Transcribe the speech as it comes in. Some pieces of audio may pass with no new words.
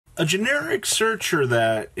A generic searcher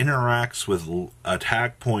that interacts with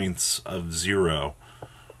attack points of 0.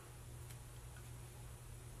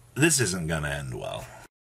 This isn't gonna end well.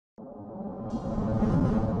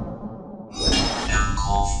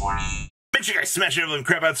 Make sure you guys smash everyone,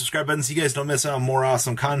 crap out, subscribe button so you guys don't miss out on more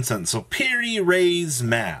awesome content. So, Piri Reis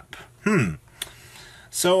map.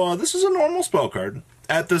 So, this is a normal spell card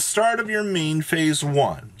at the start of your main phase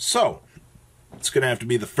 1. So, it's going to have to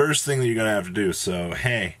be the first thing that you're going to have to do. So,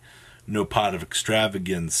 hey, no pot of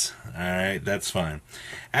extravagance. Alright, that's fine.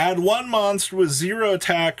 Add 1 monster with 0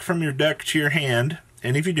 attack from your deck to your hand.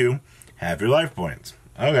 And if you do, have your life points.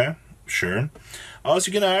 Okay, sure.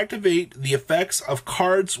 Also, you can activate the effects of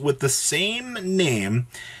cards with the same name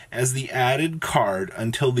as the added card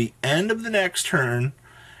until the end of the next turn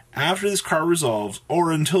after this card resolves,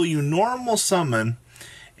 or until you normal summon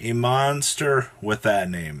a monster with that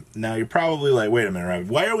name. Now, you're probably like, wait a minute, Rabbit,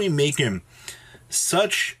 why are we making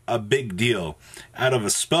such a big deal out of a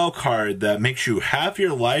spell card that makes you half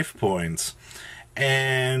your life points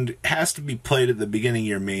and has to be played at the beginning of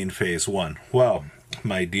your main phase 1? Well,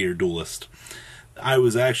 my dear duelist, I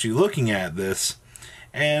was actually looking at this,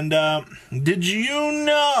 and did you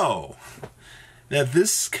know that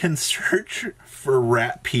this can search for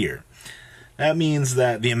Rat Pier? That means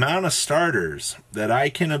that the amount of starters that I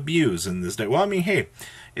can abuse in this deck, well, I mean, hey,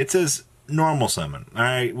 it says normal summon,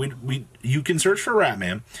 alright? You can search for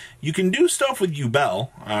Ratman. You can do stuff with Yubel,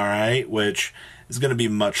 alright, which is going to be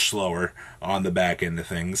much slower on the back end of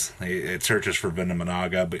things. It searches for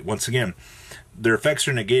Venamanaga, but once again, their effects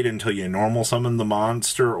are negated until you normal summon the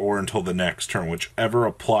monster or until the next turn, whichever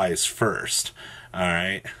applies first.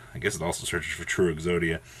 Alright, I guess it also searches for True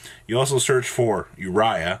Exodia. You also search for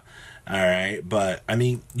Uriah. Alright, but, I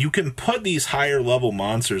mean, you can put these higher level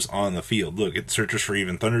monsters on the field. Look, it searches for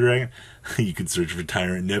even Thunder Dragon. You can search for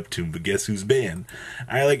Tyrant Neptune, but guess who's banned?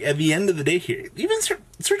 Alright, like, at the end of the day here, even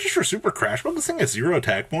searches for Super Crash, but this thing has 0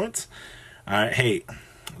 attack points. Alright, hey,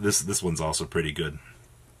 this one's also pretty good.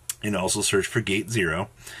 And also search for Gate 0.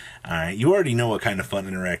 Alright, you already know what kind of fun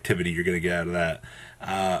interactivity you're going to get out of that.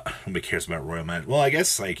 Nobody cares about Royal Magic. Well, I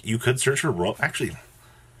guess, like, you could search for Royal... Actually,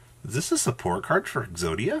 is this a support card for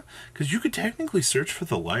Exodia? Because you could technically search for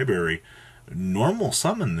the library, normal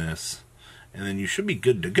summon this, and then you should be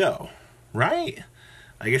good to go. Right?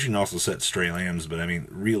 I guess you can also set Stray Lambs, but I mean,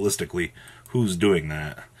 realistically, who's doing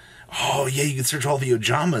that? Oh, yeah, you can search all the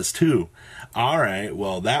Ojamas, too. Alright,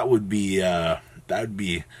 well, that would be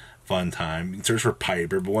fun time. You can search for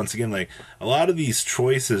Piper, but once again, like, a lot of these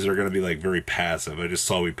choices are going to be, like, very passive. I just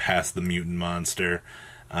saw we passed the Mutant Monster,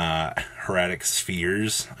 Heretic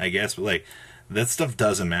Spheres, I guess, but, like, that stuff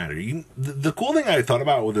doesn't matter. The cool thing I thought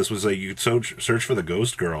about with this was, like, you could search for the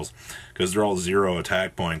Ghost Girls, because they're all 0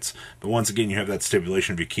 attack points, but once again, you have that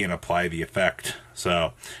stipulation if you can't apply the effect,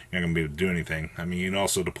 so you're not going to be able to do anything. I mean, you can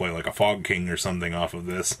also deploy, like, a Fog King or something off of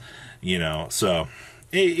this, you know, so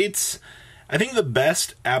it's... I think the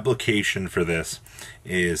best application for this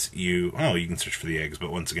is you can search for the eggs,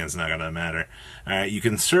 but once again, it's not going to matter. Alright, you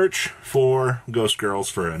can search for Ghost Girls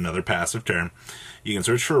for another passive turn. You can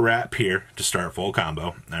search for Rat Pier to start full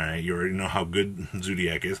combo. Alright, you already know how good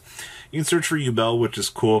Zodiac is. You can search for Yubel, which is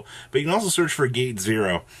cool, but you can also search for Gate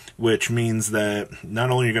 0, which means that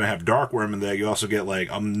not only are you going to have Dark Worm in there, you also get, like,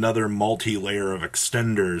 another multi-layer of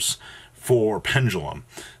extenders for Pendulum.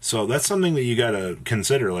 So that's something that you got to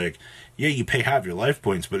consider, like, yeah, you pay half your life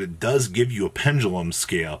points, but it does give you a pendulum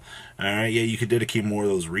scale. Alright, yeah, you could dedicate more of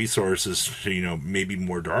those resources to, you know, maybe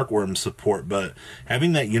more Dark Worm support, but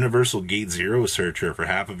having that universal Gate 0 searcher for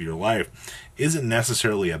half of your life isn't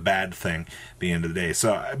necessarily a bad thing at the end of the day.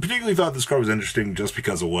 So I particularly thought this card was interesting just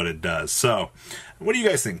because of what it does. So, what do you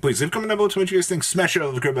guys think? Please leave a comment down below to what you guys think. Smash it,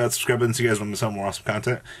 subscribe button so you guys want to miss out more awesome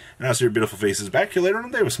content. And I'll see your beautiful faces back here later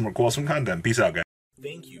on today with some more cool awesome content. Peace out, guys.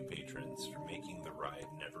 Thank you, patrons, for making the ride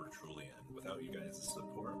never truly end. Without you guys'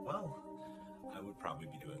 support, well, I would probably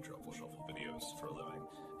be doing Truffle Shuffle videos for a living.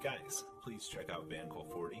 Guys, please check out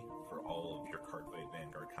VanCool40 for all of your Cardfight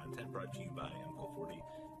Vanguard content brought to you by MCool40.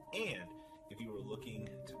 And if you were looking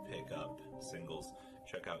to pick up singles,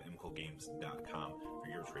 check out mcoolgames.com for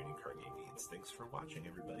your trading card game needs. Thanks for watching,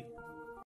 everybody.